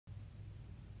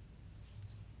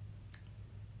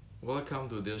Welcome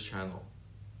to this channel.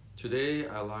 Today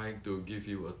I like to give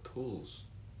you a tools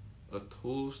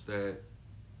that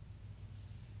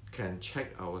can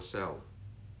check ourselves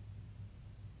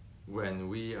when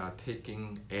we are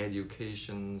taking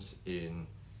educations in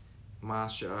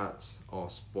martial arts or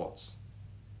sports.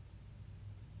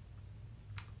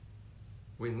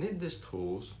 We need these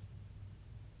tools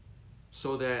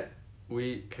so that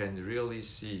we can really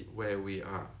see where we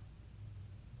are.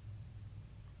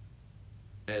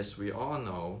 As we all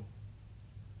know,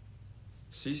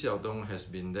 Xi Xiaodong has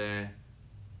been there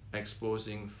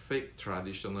exposing fake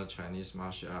traditional Chinese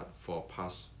martial art for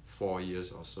past 4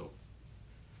 years or so.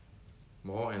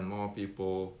 More and more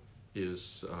people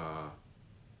is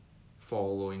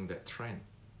following that trend.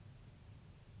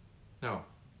 Now,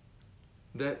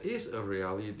 there is a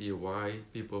reality why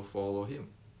people follow him,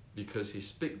 because he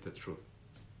speaks the truth.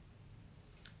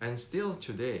 And still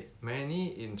today,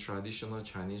 many in traditional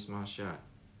Chinese martial art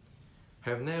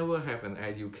have never had an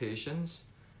education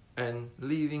and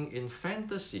living in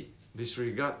fantasy,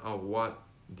 disregard of what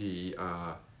the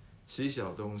Xi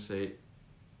Xiaodong said.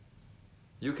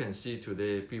 You can see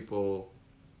today people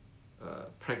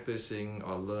practicing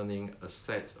or learning a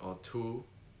set or two,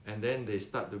 and then they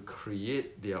start to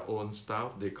create their own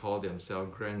stuff. They call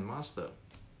themselves grandmaster,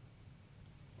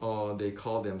 or they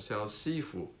call themselves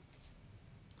Sifu.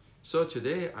 So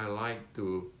today I like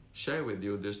to share with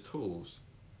you these tools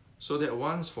so that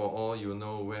once for all you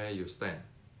know where you stand.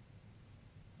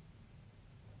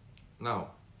 Now,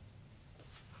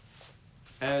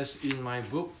 as in my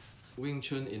book Wing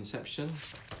Chun Inception,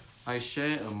 I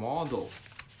share a model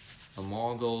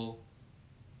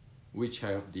which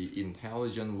have the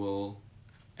intelligent world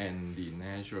and the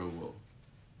natural world.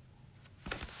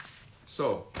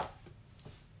 So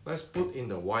let's put in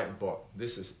the whiteboard.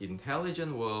 This is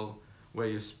intelligent world, where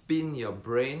you spin your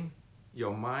brain,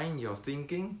 your mind, your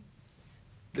thinking.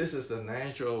 This is the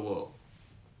natural world,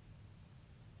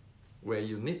 where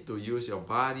you need to use your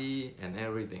body and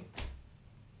everything.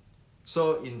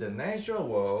 So in the natural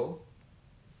world,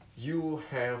 you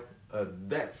have a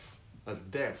depth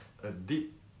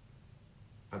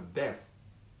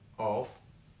of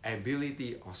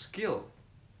ability or skill.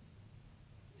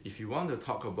 If you want to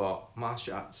talk about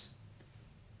martial arts,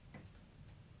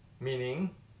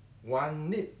 meaning one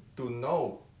need to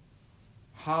know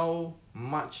how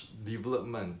much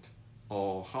development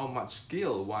or how much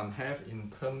skill one have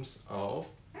in terms of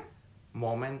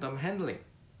momentum handling,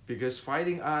 because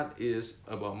fighting art is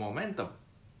about momentum.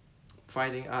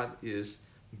 Fighting art is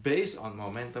based on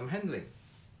momentum handling.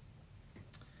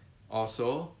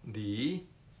 Also, the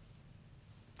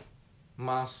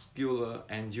muscular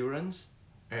endurance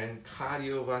and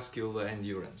cardiovascular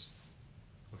endurance.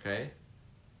 Okay?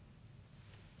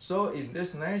 So in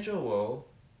this natural world,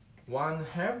 one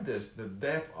have the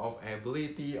depth of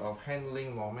ability of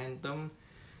handling momentum,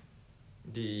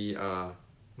 the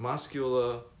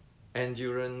muscular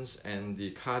endurance and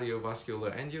the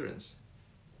cardiovascular endurance.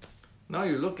 Now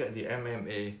you look at the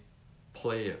MMA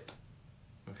player,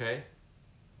 okay?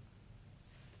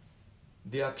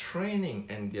 Their training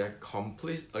and their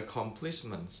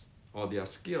accomplishments or their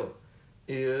skill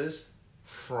is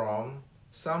from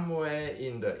somewhere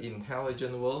in the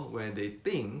intelligent world, where they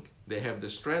think, they have the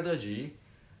strategy,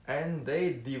 and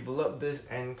they develop this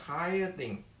entire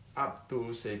thing up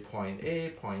to say point A,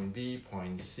 point B,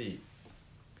 point C.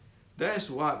 That's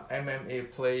what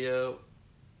MMA player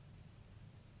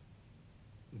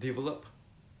develop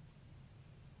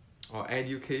or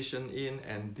education in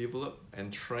and develop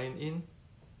and train in.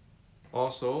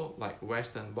 Also like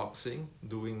Western boxing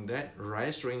doing that,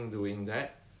 wrestling doing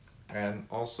that, and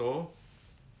also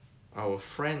our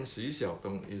friend Xi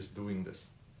Xiaodong is doing this.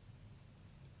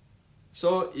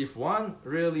 So if one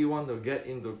really want to get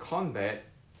into combat,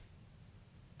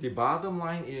 the bottom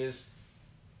line is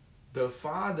the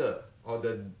farther or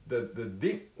the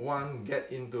deep one get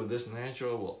into this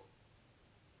natural world,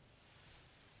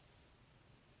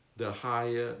 the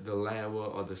higher the level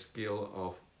or the skill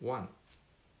of one.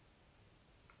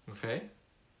 Okay?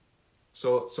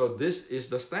 So this is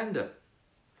the standard.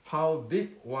 How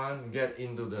deep one get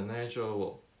into the natural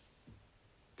world,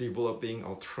 developing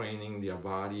or training their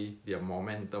body, their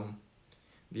momentum,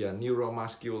 their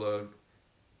neuromuscular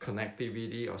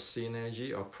connectivity or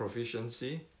synergy or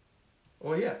proficiency.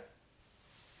 Oh yeah.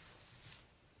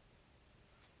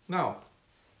 Now,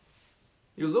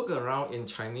 you look around in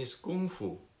Chinese Kung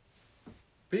Fu,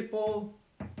 people,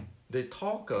 the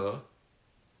talker,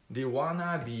 the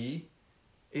wannabe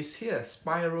is here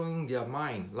spiraling their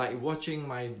mind, like watching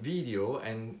my video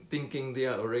and thinking they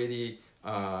are already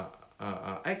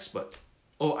expert.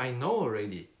 Oh, I know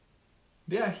already.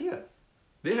 They are here.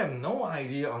 They have no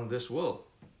idea on this world.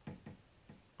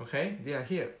 Okay, they are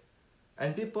here.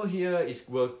 And people here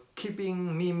were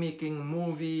keeping mimicking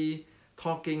movie,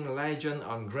 talking legend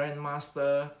on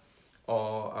Grandmaster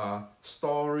or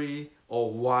story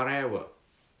or whatever.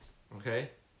 Okay.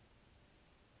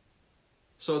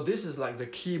 So this is like the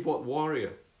keyboard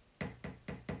warrior.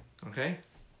 Okay.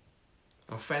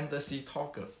 A fantasy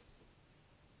talker.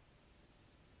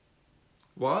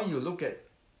 While you look at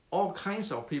all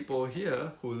kinds of people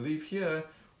here who live here,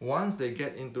 once they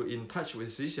get in touch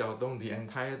with Xi Xiaodong, the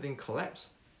entire thing collapses.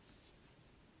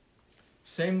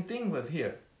 Same thing with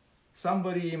here.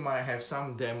 Somebody might have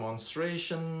some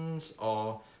demonstrations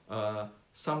or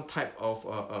some type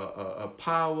of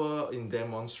power in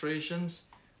demonstrations,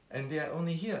 and they are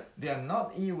only here. They are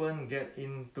not even get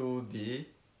into the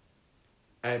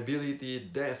ability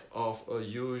depth of a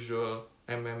usual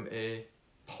MMA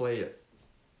player.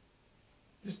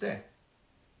 Just there.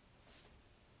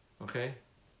 Okay?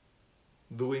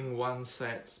 Doing one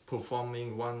set,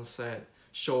 performing one set,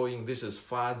 showing this is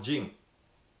Fa Jing.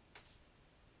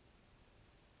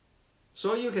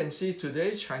 So you can see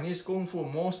today Chinese Kung Fu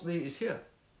mostly is here.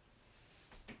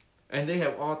 And they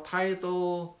have all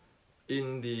title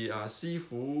in the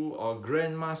Sifu or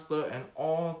Grandmaster and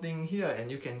all thing here. And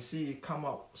you can see it come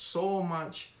up so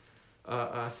much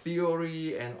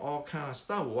theory and all kind of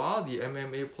stuff. While the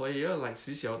MMA player like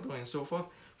Xi Xiaodong and so forth,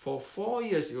 for 4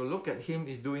 years you look at him,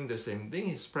 he's doing the same thing,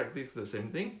 he's practicing the same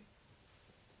thing.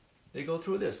 They go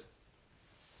through this.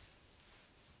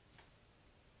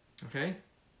 Okay?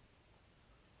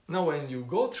 Now when you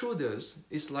go through this,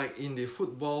 it's like in the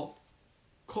football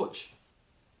coach,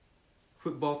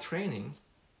 football training,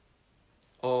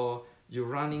 or you're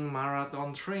running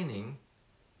marathon training,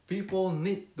 people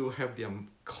need to have their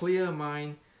clear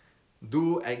mind,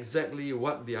 do exactly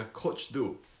what their coach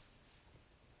do,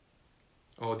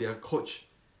 or their coach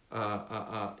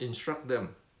instruct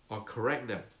them or correct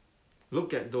them.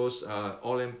 Look at those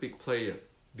Olympic players,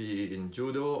 be it in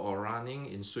judo or running,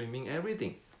 in swimming,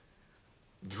 everything.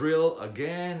 Drill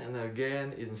again and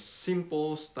again in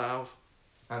simple stuff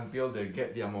until they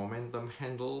get their momentum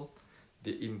handled,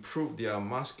 they improve their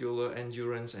muscular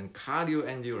endurance and cardio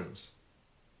endurance.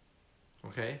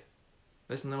 Okay?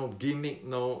 There's no gimmick,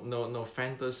 no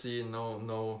fantasy,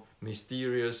 no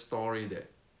mysterious story there.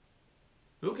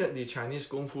 Look at the Chinese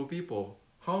Kung Fu people.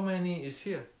 How many is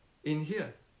here? In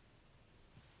here?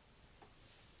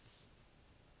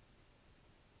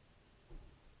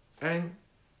 And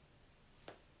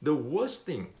the worst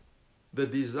thing, the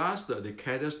disaster, the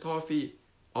catastrophe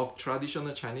of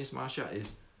traditional Chinese martial art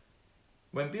is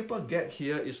when people get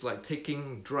here, it's like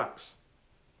taking drugs.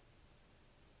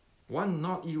 One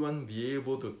not even be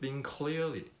able to think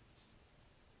clearly.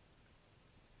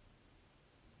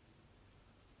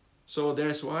 So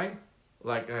that's why,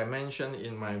 like I mentioned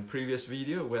in my previous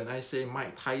video, when I say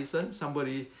Mike Tyson,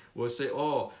 somebody will say,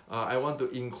 oh, I want to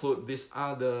include this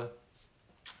other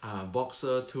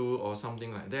boxer too, or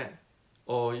something like that.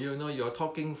 Or you know, you're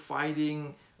talking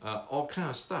fighting, all kind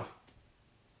of stuff.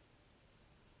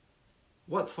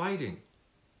 What fighting?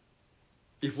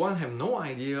 If one have no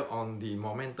idea on the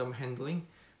momentum handling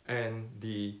and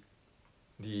the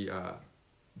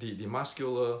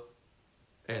muscular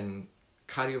and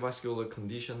cardiovascular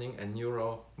conditioning and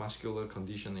neuromuscular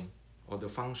conditioning, or the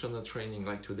functional training,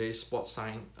 like today's sports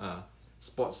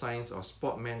science or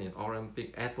sportmen in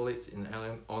Olympic, athletes in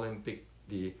Olympic,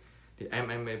 the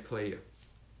MMA player.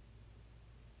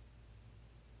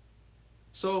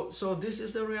 So this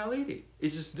is the reality.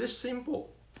 It is this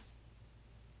simple.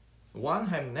 One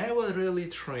have never really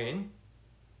trained,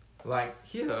 like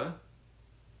here,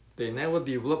 they never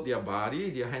develop their body,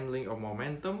 their handling of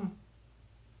momentum.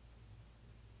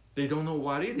 They don't know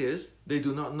what it is. They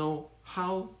do not know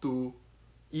how to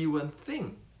even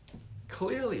think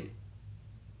clearly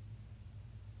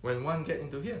when one get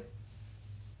into here.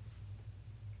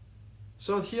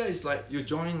 So here is like you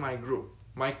join my group,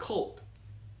 my cult.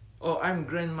 Oh, I'm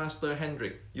Grandmaster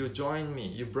Hendrik. You join me,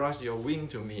 you brush your wing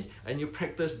to me, and you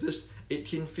practice this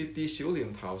 1850 Xiu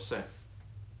Lim Tao set.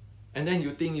 And then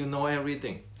you think you know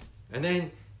everything. And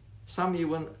then some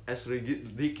even as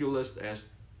ridiculous as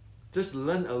just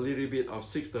learn a little bit of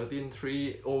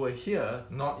 613.3 over here,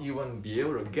 not even be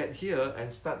able to get here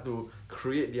and start to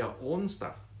create their own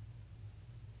stuff.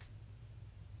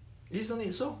 Isn't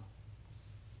it so?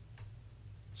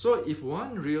 So if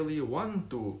one really want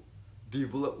to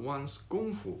develop one's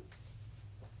Kung Fu,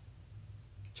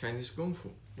 Chinese Kung Fu,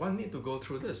 one need to go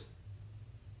through this.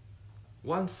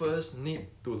 One first need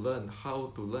to learn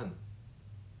how to learn,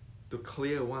 to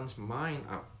clear one's mind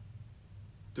up,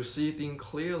 to see things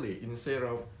clearly instead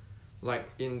of Like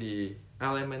in the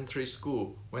elementary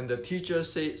school, when the teacher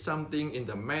said something in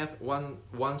the math,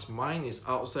 one's mind is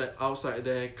outside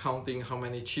there counting how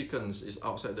many chickens is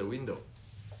outside the window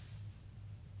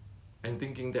and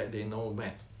thinking that they know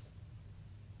math.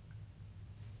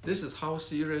 This is how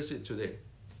serious it is today.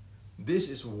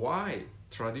 This is why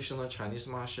traditional Chinese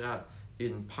martial art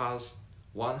in past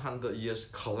 100 years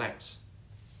collapsed.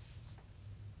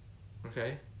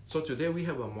 Okay? So today we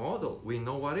have a model. We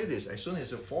know what it is. As soon as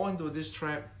you fall into this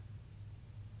trap,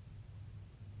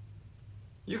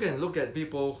 you can look at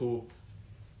people who,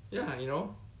 you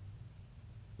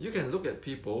can look at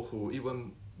people who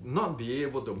even not be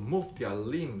able to move their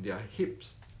limb, their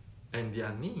hips, and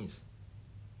their knees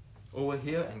over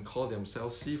here and call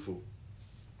themselves Sifu.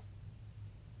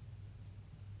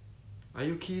 Are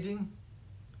you kidding?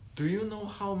 Do you know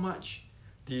how much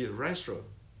the restaurant,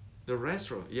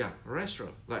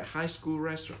 like high school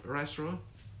restaurant,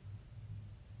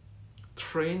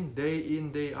 train day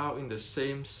in, day out in the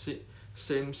same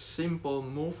simple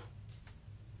move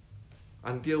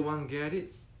until one get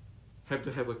it? Have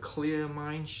to have a clear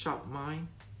mind, sharp mind.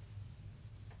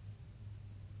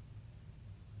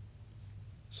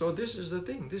 So this is the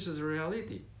thing, this is the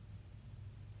reality.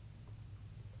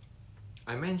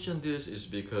 I mentioned this is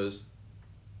because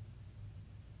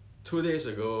 2 days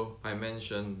ago I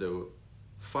mentioned the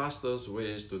fastest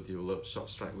ways to develop short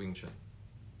strike Wing Chun.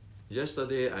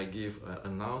 Yesterday I gave an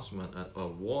announcement, a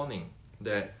warning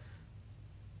that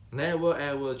never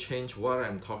ever change what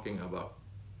I'm talking about,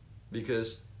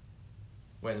 because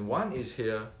when one is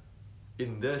here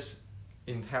in this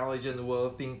intelligent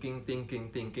world,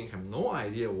 thinking, have no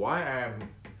idea why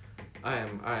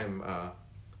I'm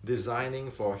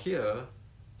designing for here,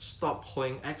 stop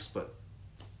playing expert.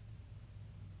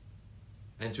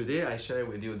 And today I share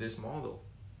with you this model.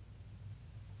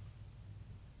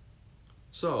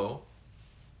 So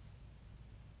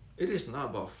it is not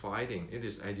about fighting, it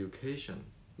is education.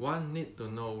 One need to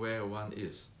know where one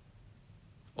is,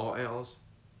 or else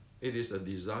it is a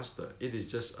disaster. It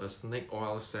is just a snake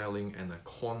oil selling and a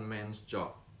con man's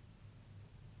job.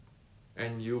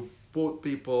 And you put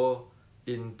people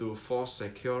into false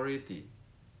security.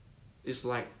 It's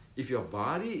like if your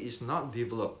body is not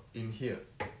developed in here,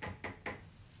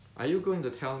 are you going to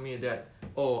tell me that,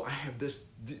 oh, I have this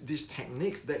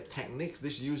techniques, that techniques,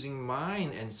 this using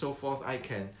mind and so forth, I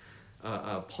can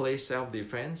play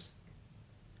self-defense?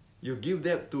 You give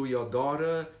that to your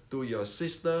daughter, to your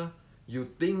sister, you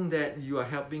think that you are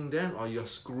helping them or you're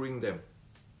screwing them,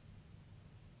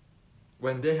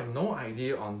 when they have no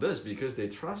idea on this because they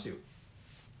trust you.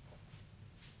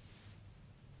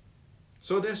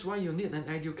 So that's why you need an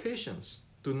education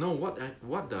to know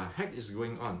what the heck is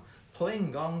going on.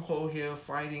 Playing gung-ho here,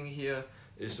 fighting here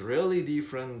is really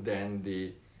different than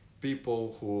the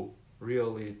people who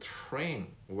really train,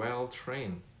 well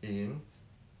trained in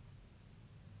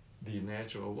the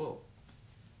natural world.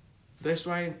 That's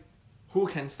why who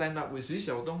can stand up with Xi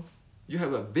Xiaodong? You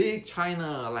have a big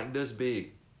China like this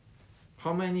big.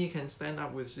 How many can stand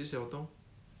up with Xi Xiaodong?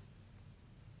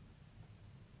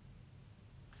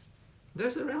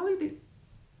 That's the reality.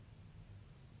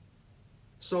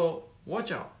 So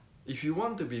watch out. If you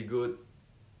want to be good,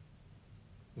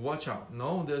 watch out.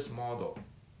 Know this model.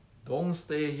 Don't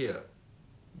stay here.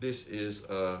 This is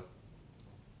a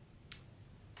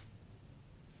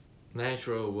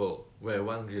natural world where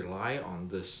one rely on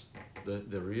this,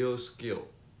 the real skill.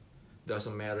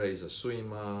 Doesn't matter it's a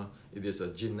swimmer, it is a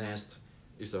gymnast,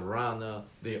 it's a runner,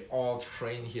 they all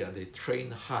train here, they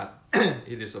train hard.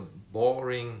 It is a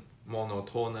boring,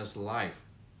 monotonous life.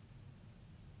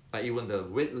 Like even the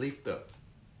weightlifter,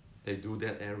 they do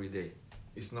that every day.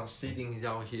 It's not sitting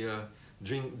down here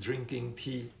drinking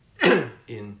tea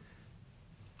in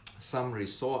some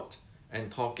resort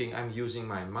and talking, I'm using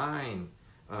my mind,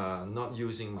 not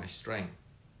using my strength.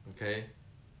 Okay?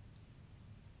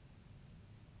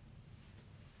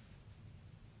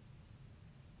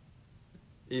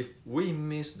 If we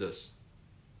miss this,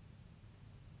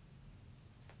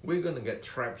 we're gonna get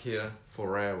trapped here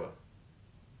forever.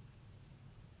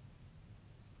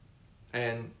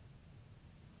 And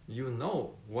you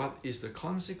know what is the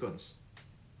consequence.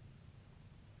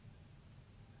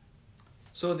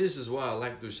 So this is what I'd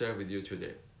like to share with you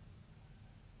today.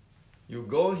 You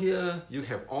go here, you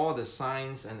have all the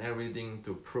signs and everything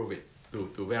to prove it,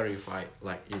 to verify,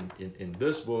 like in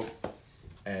this book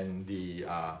and the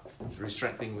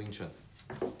Restricting Wing Chun.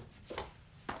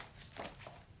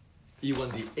 Even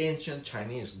the ancient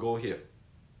Chinese go here.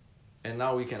 And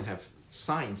now we can have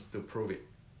signs to prove it.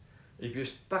 If you're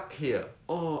stuck here,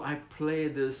 oh, I play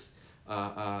this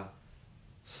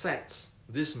sets,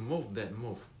 this move, that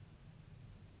move.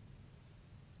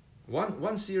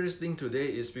 One serious thing today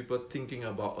is people thinking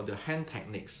about the hand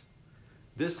techniques.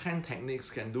 This hand techniques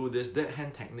can do this, that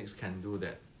hand techniques can do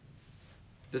that.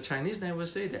 The Chinese never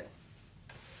say that.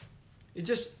 It's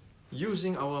just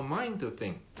using our mind to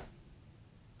think.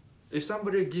 If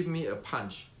somebody give me a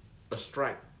punch, a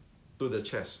strike to the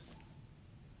chest,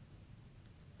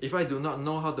 if I do not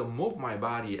know how to move my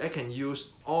body, I can use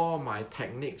all my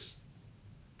techniques.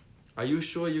 Are you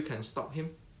sure you can stop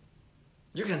him?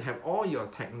 You can have all your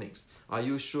techniques. Are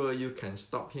you sure you can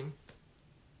stop him?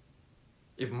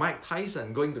 If Mike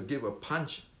Tyson going to give a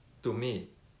punch to me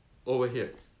over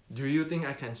here, do you think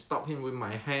I can stop him with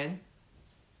my hand?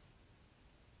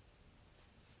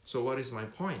 So what is my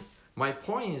point? My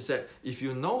point is that if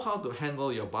you know how to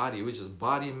handle your body, which is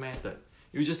body method,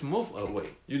 you just move away.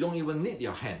 You don't even need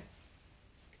your hand.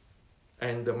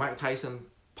 And the Mike Tyson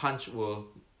punch will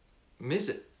miss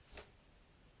it.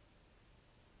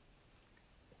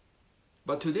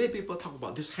 But today people talk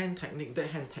about this hand technique, that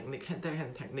hand technique, that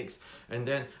hand techniques. And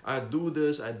then I do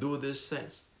this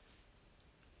sets.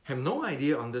 Have no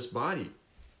idea on this body.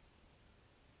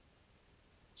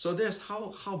 So that's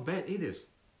how bad it is.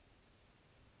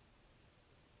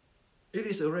 It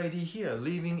is already here,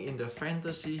 living in the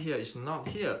fantasy here. It's not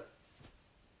here.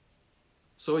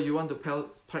 So you want to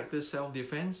practice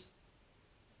self-defense?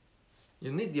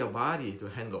 You need your body to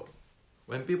handle.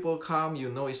 When people come, you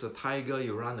know it's a tiger,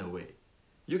 you run away.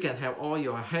 You can have all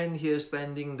your hand here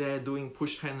standing there doing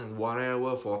push hand and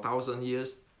whatever for 1,000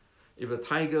 years. If a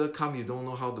tiger come, you don't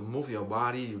know how to move your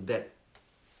body, you're dead.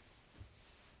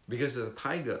 Because it's a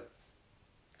tiger.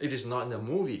 It is not in the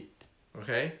movie.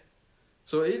 Okay?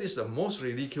 So it is the most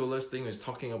ridiculous thing is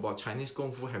talking about Chinese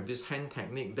Kung Fu have this hand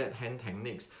technique, that hand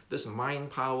techniques, this mind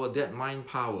power, that mind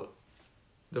power.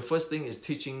 The first thing is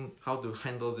teaching how to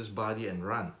handle this body and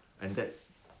run. And that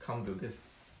come to this.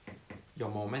 Your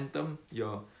momentum,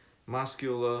 your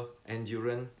muscular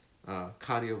endurance,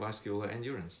 cardiovascular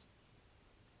endurance.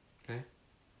 Okay?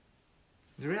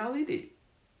 The reality.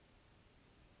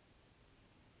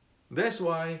 That's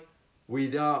why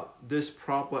without this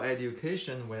proper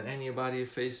education, when anybody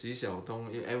faces Xi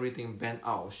Xiaodong, everything bent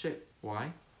out of shape.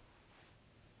 Why?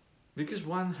 Because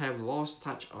one have lost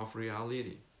touch of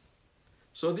reality.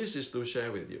 So this is to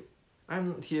share with you.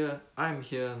 I'm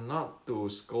here not to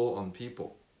scold on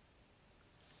people.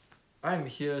 I'm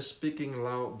here speaking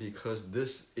loud because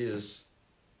this is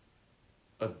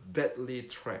a deadly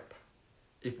trap.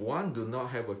 If one do not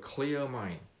have a clear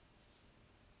mind,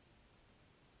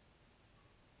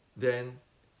 then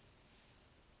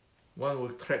one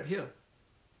will trap here.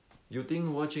 You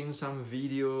think watching some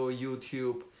video,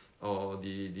 YouTube, or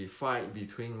the fight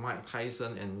between Mike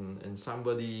Tyson and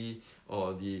somebody,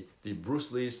 or the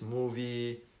Bruce Lee's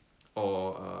movie,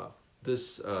 or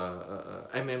this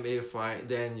MMA fight,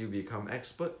 then you become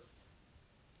expert.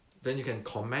 Then you can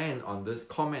comment on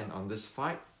this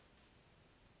fight.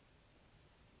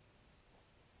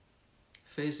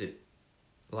 Face it,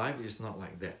 life is not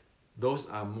like that. Those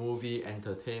are movie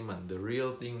entertainment. The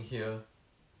real thing here,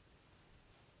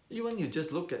 even you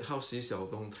just look at how Xi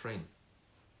Xiaodong trained.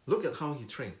 Look at how he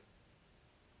trained.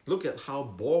 Look at how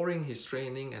boring his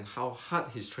training and how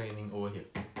hard his training over here.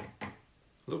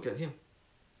 Look at him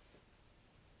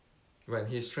when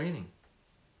he's training.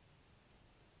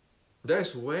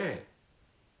 That's where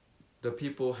the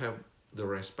people have the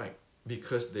respect,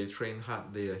 because they train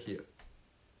hard, they are here.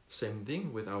 Same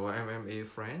thing with our MMA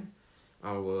friend,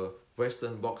 our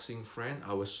Western boxing friend,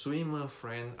 our swimmer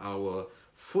friend, our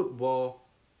football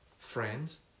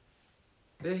friends.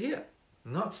 They're here,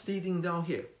 not sitting down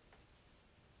here.